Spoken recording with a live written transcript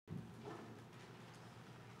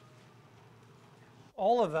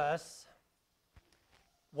All of us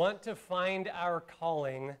want to find our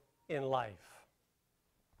calling in life.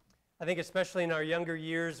 I think especially in our younger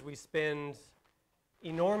years, we spend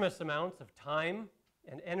enormous amounts of time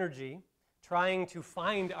and energy trying to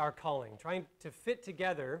find our calling, trying to fit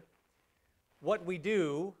together what we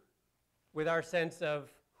do with our sense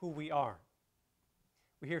of who we are.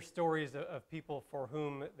 We hear stories of people for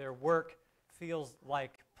whom their work feels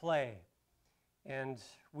like play, and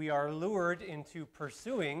we are lured into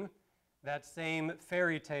pursuing that same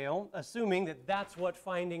fairy tale, assuming that that's what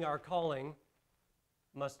finding our calling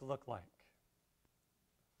must look like.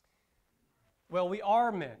 Well, we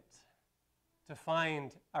are meant to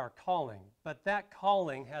find our calling, but that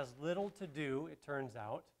calling has little to do, it turns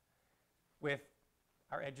out, with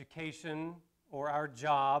our education or our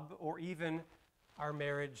job or even our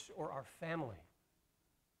marriage or our family.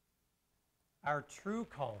 Our true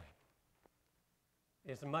calling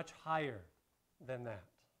is much higher than that.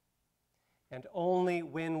 And only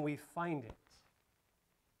when we find it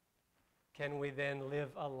can we then live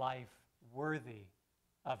a life worthy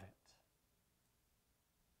of it.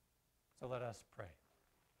 So let us pray.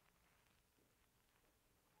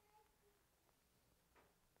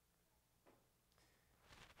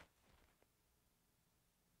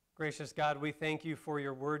 Gracious God, we thank you for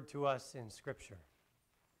your word to us in Scripture.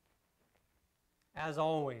 As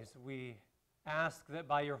always, we ask that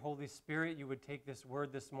by your Holy Spirit you would take this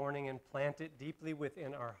word this morning and plant it deeply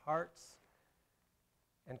within our hearts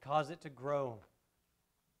and cause it to grow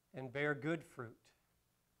and bear good fruit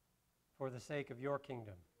for the sake of your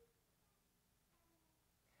kingdom.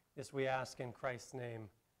 This we ask in Christ's name.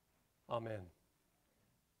 Amen.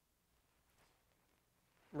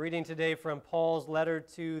 I'm reading today from Paul's letter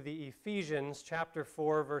to the Ephesians, chapter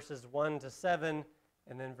 4, verses 1 to 7,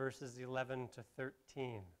 and then verses 11 to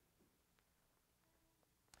 13.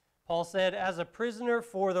 Paul said, "As a prisoner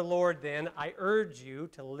for the Lord, then, I urge you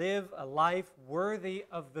to live a life worthy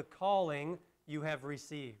of the calling you have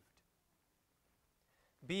received.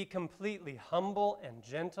 Be completely humble and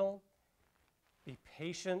gentle. Be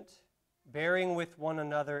patient, bearing with one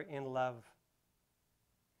another in love.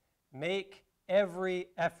 Make every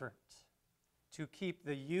effort to keep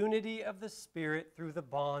the unity of the Spirit through the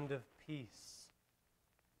bond of peace.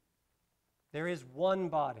 There is one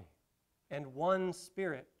body and one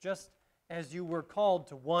Spirit, just as you were called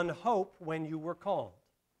to one hope when you were called.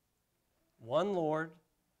 One Lord,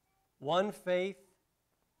 one faith,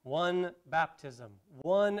 one baptism,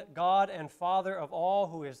 one God and Father of all,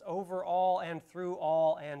 who is over all and through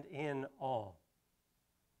all and in all.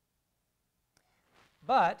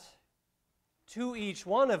 But to each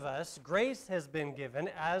one of us, grace has been given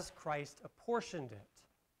as Christ apportioned it.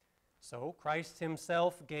 So Christ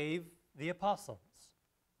himself gave the apostles,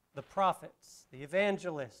 the prophets, the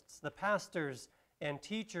evangelists, the pastors, and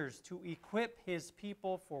teachers to equip his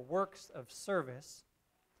people for works of service,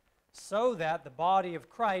 so that the body of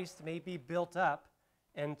Christ may be built up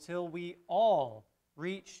until we all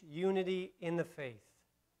reach unity in the faith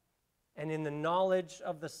and in the knowledge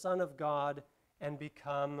of the Son of God and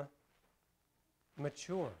become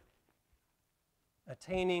mature,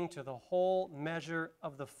 attaining to the whole measure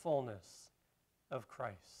of the fullness of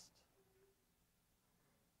Christ."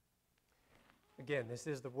 Again, this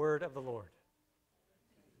is the word of the Lord.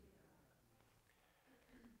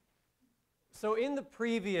 So in the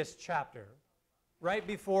previous chapter, right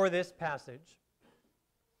before this passage,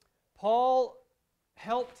 Paul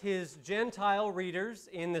helped his Gentile readers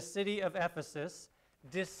in the city of Ephesus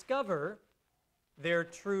discover their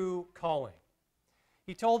true calling.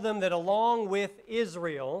 He told them that along with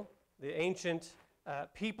Israel, the ancient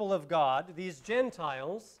people of God, these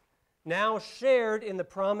Gentiles now shared in the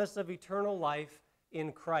promise of eternal life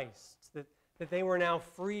in Christ, that they were now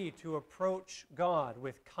free to approach God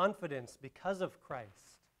with confidence because of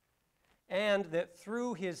Christ, and that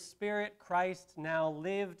through his Spirit, Christ now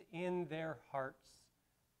lived in their hearts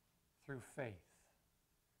through faith.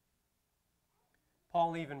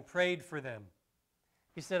 Paul even prayed for them.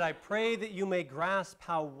 He said, "I pray that you may grasp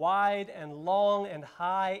how wide and long and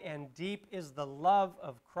high and deep is the love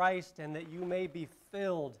of Christ, and that you may be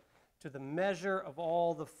filled to the measure of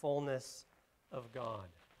all the fullness of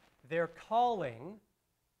God." Their calling,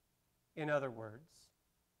 in other words,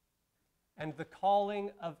 and the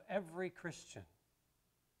calling of every Christian,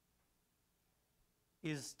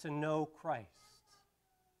 is to know Christ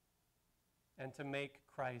and to make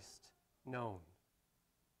Christ known.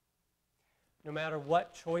 No matter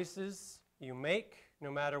what choices you make, no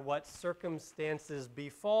matter what circumstances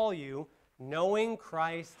befall you, knowing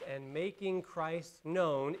Christ and making Christ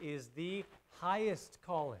known is the highest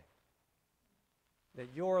calling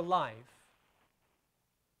that your life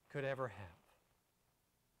could ever have.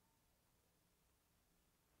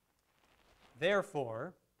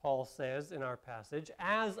 Therefore, Paul says in our passage,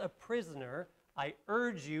 as a prisoner, I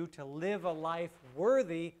urge you to live a life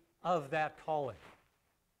worthy of that calling.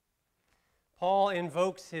 Paul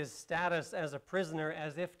invokes his status as a prisoner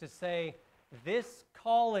as if to say, this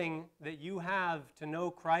calling that you have to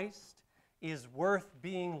know Christ is worth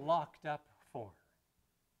being locked up for.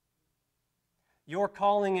 Your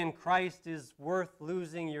calling in Christ is worth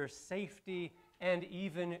losing your safety and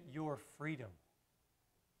even your freedom.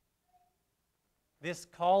 This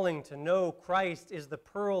calling to know Christ is the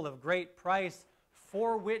pearl of great price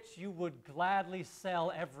for which you would gladly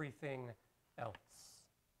sell everything else.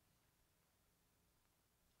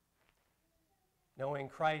 Knowing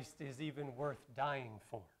Christ is even worth dying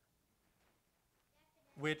for,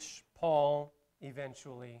 which Paul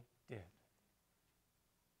eventually did.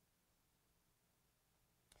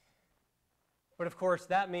 But of course,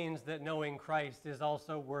 that means that knowing Christ is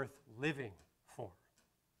also worth living for.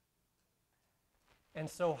 And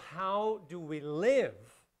so how do we live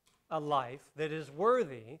a life that is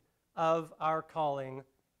worthy of our calling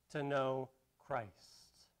to know Christ?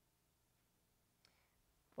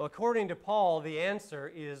 Well, according to Paul, the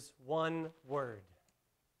answer is one word: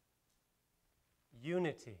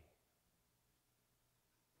 unity.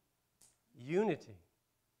 Unity.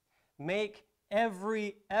 Make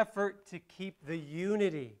every effort to keep the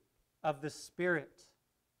unity of the Spirit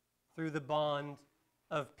through the bond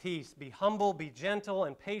of peace. Be humble, be gentle,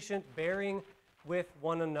 and patient, bearing with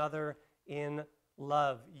one another in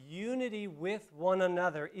love. Unity with one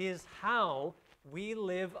another is how we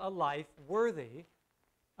live a life worthy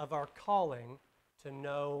of our calling to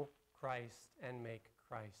know Christ and make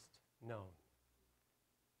Christ known.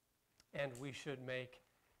 And we should make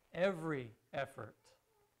every effort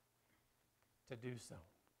to do so.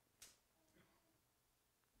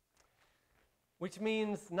 Which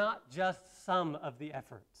means not just some of the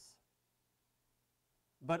efforts,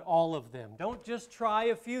 but all of them. Don't just try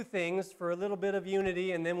a few things for a little bit of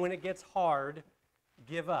unity and then when it gets hard,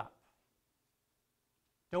 give up.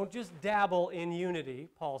 Don't just dabble in unity,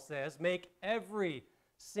 Paul says. Make every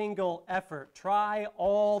single effort. Try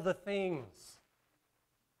all the things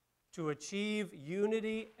to achieve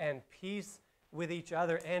unity and peace with each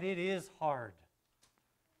other. And it is hard.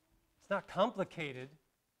 It's not complicated,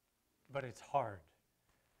 but it's hard.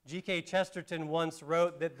 G.K. Chesterton once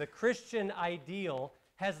wrote that the Christian ideal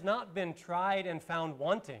has not been tried and found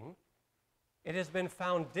wanting. It has been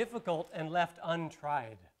found difficult and left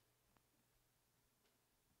untried.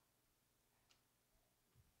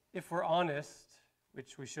 If we're honest,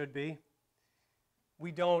 which we should be,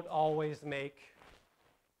 we don't always make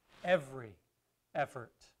every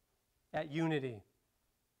effort at unity.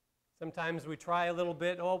 Sometimes we try a little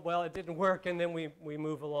bit, oh, well, it didn't work, and then we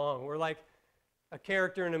move along. We're like a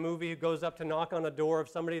character in a movie who goes up to knock on a door of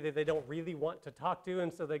somebody that they don't really want to talk to,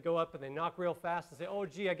 and so they go up and they knock real fast and say, oh,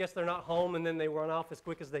 gee, I guess they're not home, and then they run off as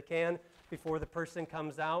quick as they can before the person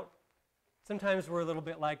comes out. Sometimes we're a little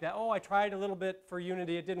bit like that. Oh, I tried a little bit for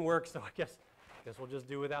unity. It didn't work, so I guess we'll just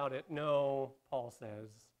do without it. No, Paul says,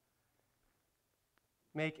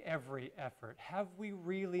 make every effort. Have we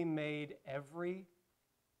really made every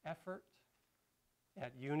effort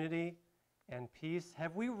at unity and peace?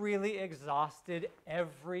 Have we really exhausted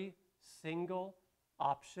every single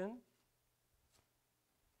option?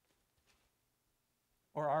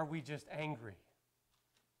 Or are we just angry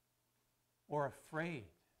or afraid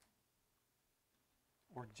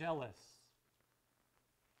or jealous,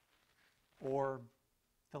 or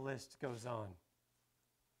the list goes on?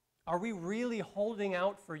 Are we really holding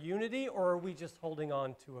out for unity, or are we just holding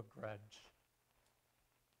on to a grudge?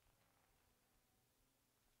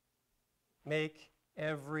 Make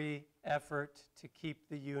every effort to keep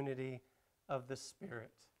the unity of the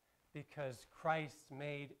Spirit, because Christ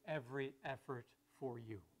made every effort for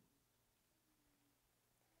you.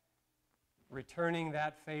 Returning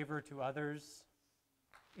that favor to others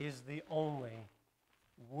is the only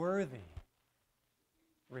worthy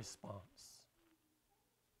response.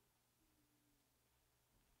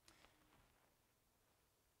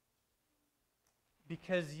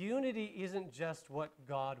 Because unity isn't just what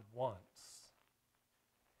God wants.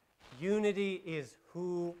 Unity is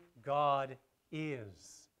who God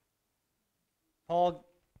is. Paul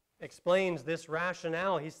explains this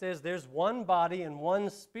rationale. He says there's one body and one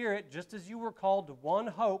Spirit, just as you were called to one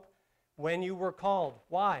hope when you were called.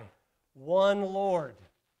 Why? One Lord,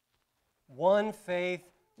 one faith,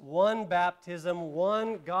 one baptism,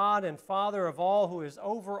 one God and Father of all, who is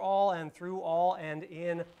over all and through all and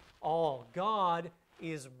in all. God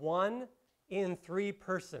is one in three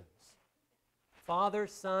persons. Father,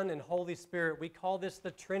 Son, and Holy Spirit. We call this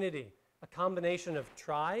the Trinity, a combination of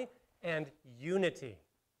tri and unity.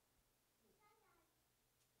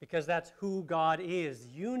 Because that's who God is.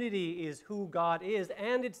 Unity is who God is,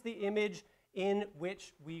 and it's the image in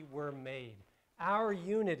which we were made. Our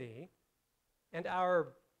unity and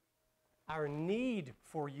our need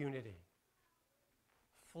for unity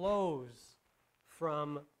flows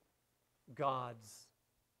from God's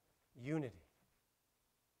unity.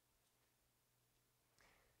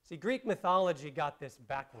 See, Greek mythology got this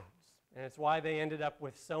backwards, and it's why they ended up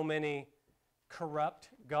with so many corrupt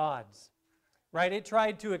gods. Right? It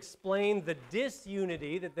tried to explain the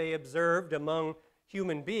disunity that they observed among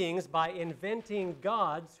human beings by inventing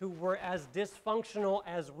gods who were as dysfunctional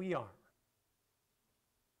as we are.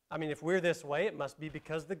 I mean, if we're this way, it must be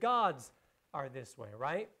because the gods are this way,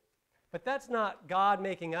 right? But that's not God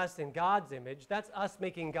making us in God's image. That's us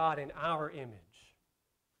making God in our image.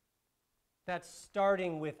 That's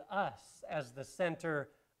starting with us as the center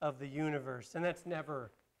of the universe, and that's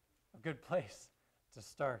never a good place to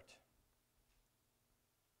start.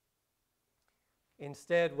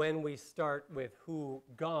 Instead, when we start with who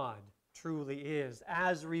God truly is,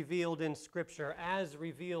 as revealed in Scripture, as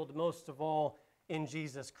revealed most of all in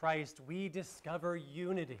Jesus Christ, we discover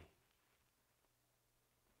unity.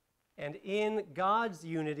 And in God's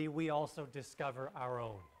unity, we also discover our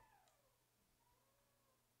own.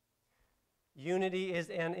 Unity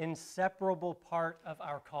is an inseparable part of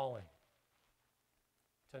our calling,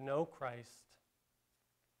 to know Christ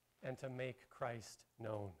and to make Christ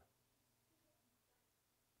known.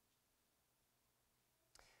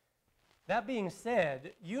 That being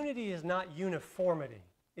said, unity is not uniformity,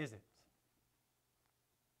 is it?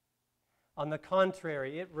 On the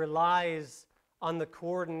contrary, it relies on the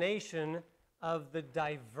coordination of the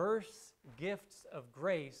diverse gifts of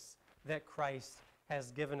grace that Christ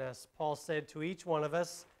has given us. Paul said to each one of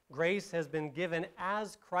us, grace has been given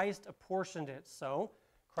as Christ apportioned it. So,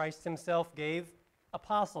 Christ himself gave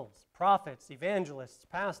apostles, prophets, evangelists,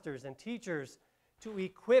 pastors, and teachers to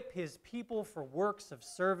equip his people for works of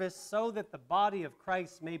service so that the body of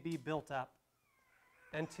Christ may be built up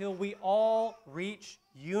until we all reach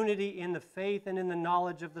unity in the faith and in the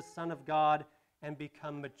knowledge of the Son of God and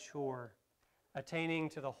become mature, attaining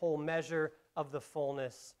to the whole measure of the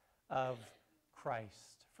fullness of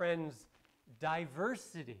Christ. Friends,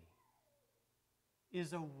 diversity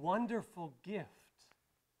is a wonderful gift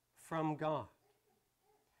from God.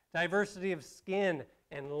 Diversity of skin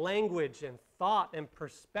and language and thought and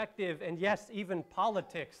perspective, and yes, even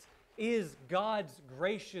politics, is God's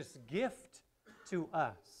gracious gift to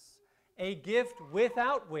us. A gift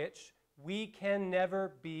without which we can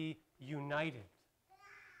never be united.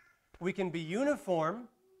 We can be uniform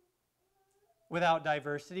without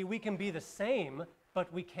diversity. We can be the same,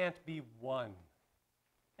 but we can't be one.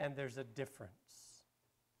 And there's a difference.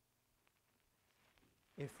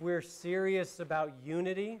 If we're serious about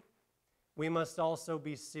unity, we must also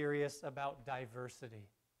be serious about diversity.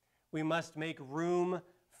 We must make room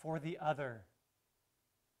for the other,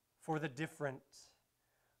 for the different,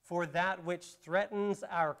 for that which threatens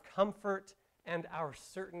our comfort and our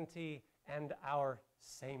certainty and our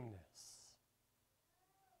sameness.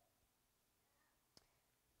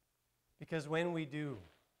 Because when we do,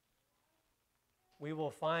 we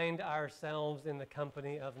will find ourselves in the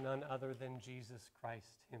company of none other than Jesus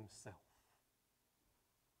Christ himself.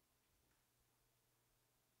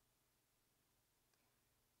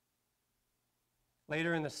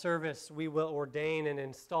 Later in the service, we will ordain and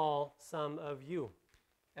install some of you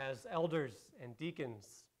as elders and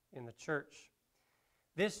deacons in the church.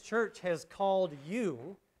 This church has called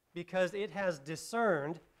you because it has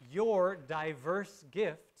discerned your diverse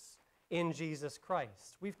gifts in Jesus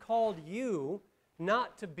Christ. We've called you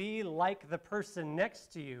not to be like the person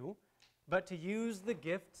next to you, but to use the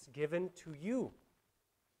gifts given to you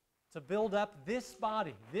to build up this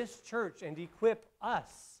body, this church, and equip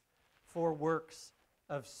us for works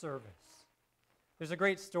of service. There's a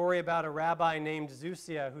great story about a rabbi named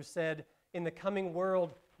Zusia who said, in the coming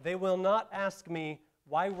world, they will not ask me,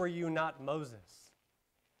 why were you not Moses?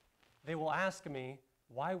 They will ask me,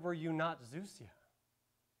 why were you not Zusia?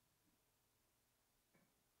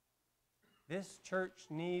 This church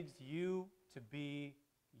needs you to be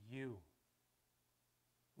you,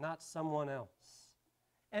 not someone else.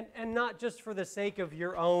 And not just for the sake of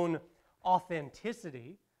your own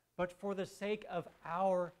authenticity, but for the sake of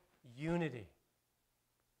our unity.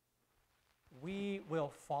 We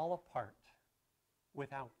will fall apart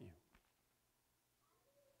without you.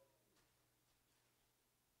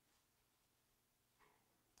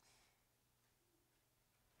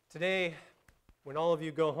 Today, when all of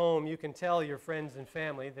you go home, you can tell your friends and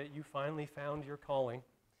family that you finally found your calling.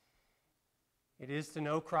 It is to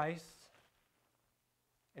know Christ,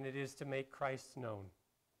 and it is to make Christ known.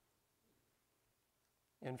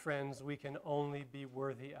 And friends, we can only be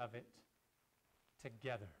worthy of it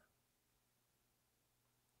together.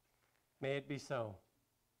 May it be so.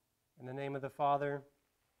 In the name of the Father,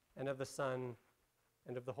 and of the Son,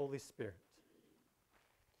 and of the Holy Spirit.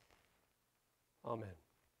 Amen.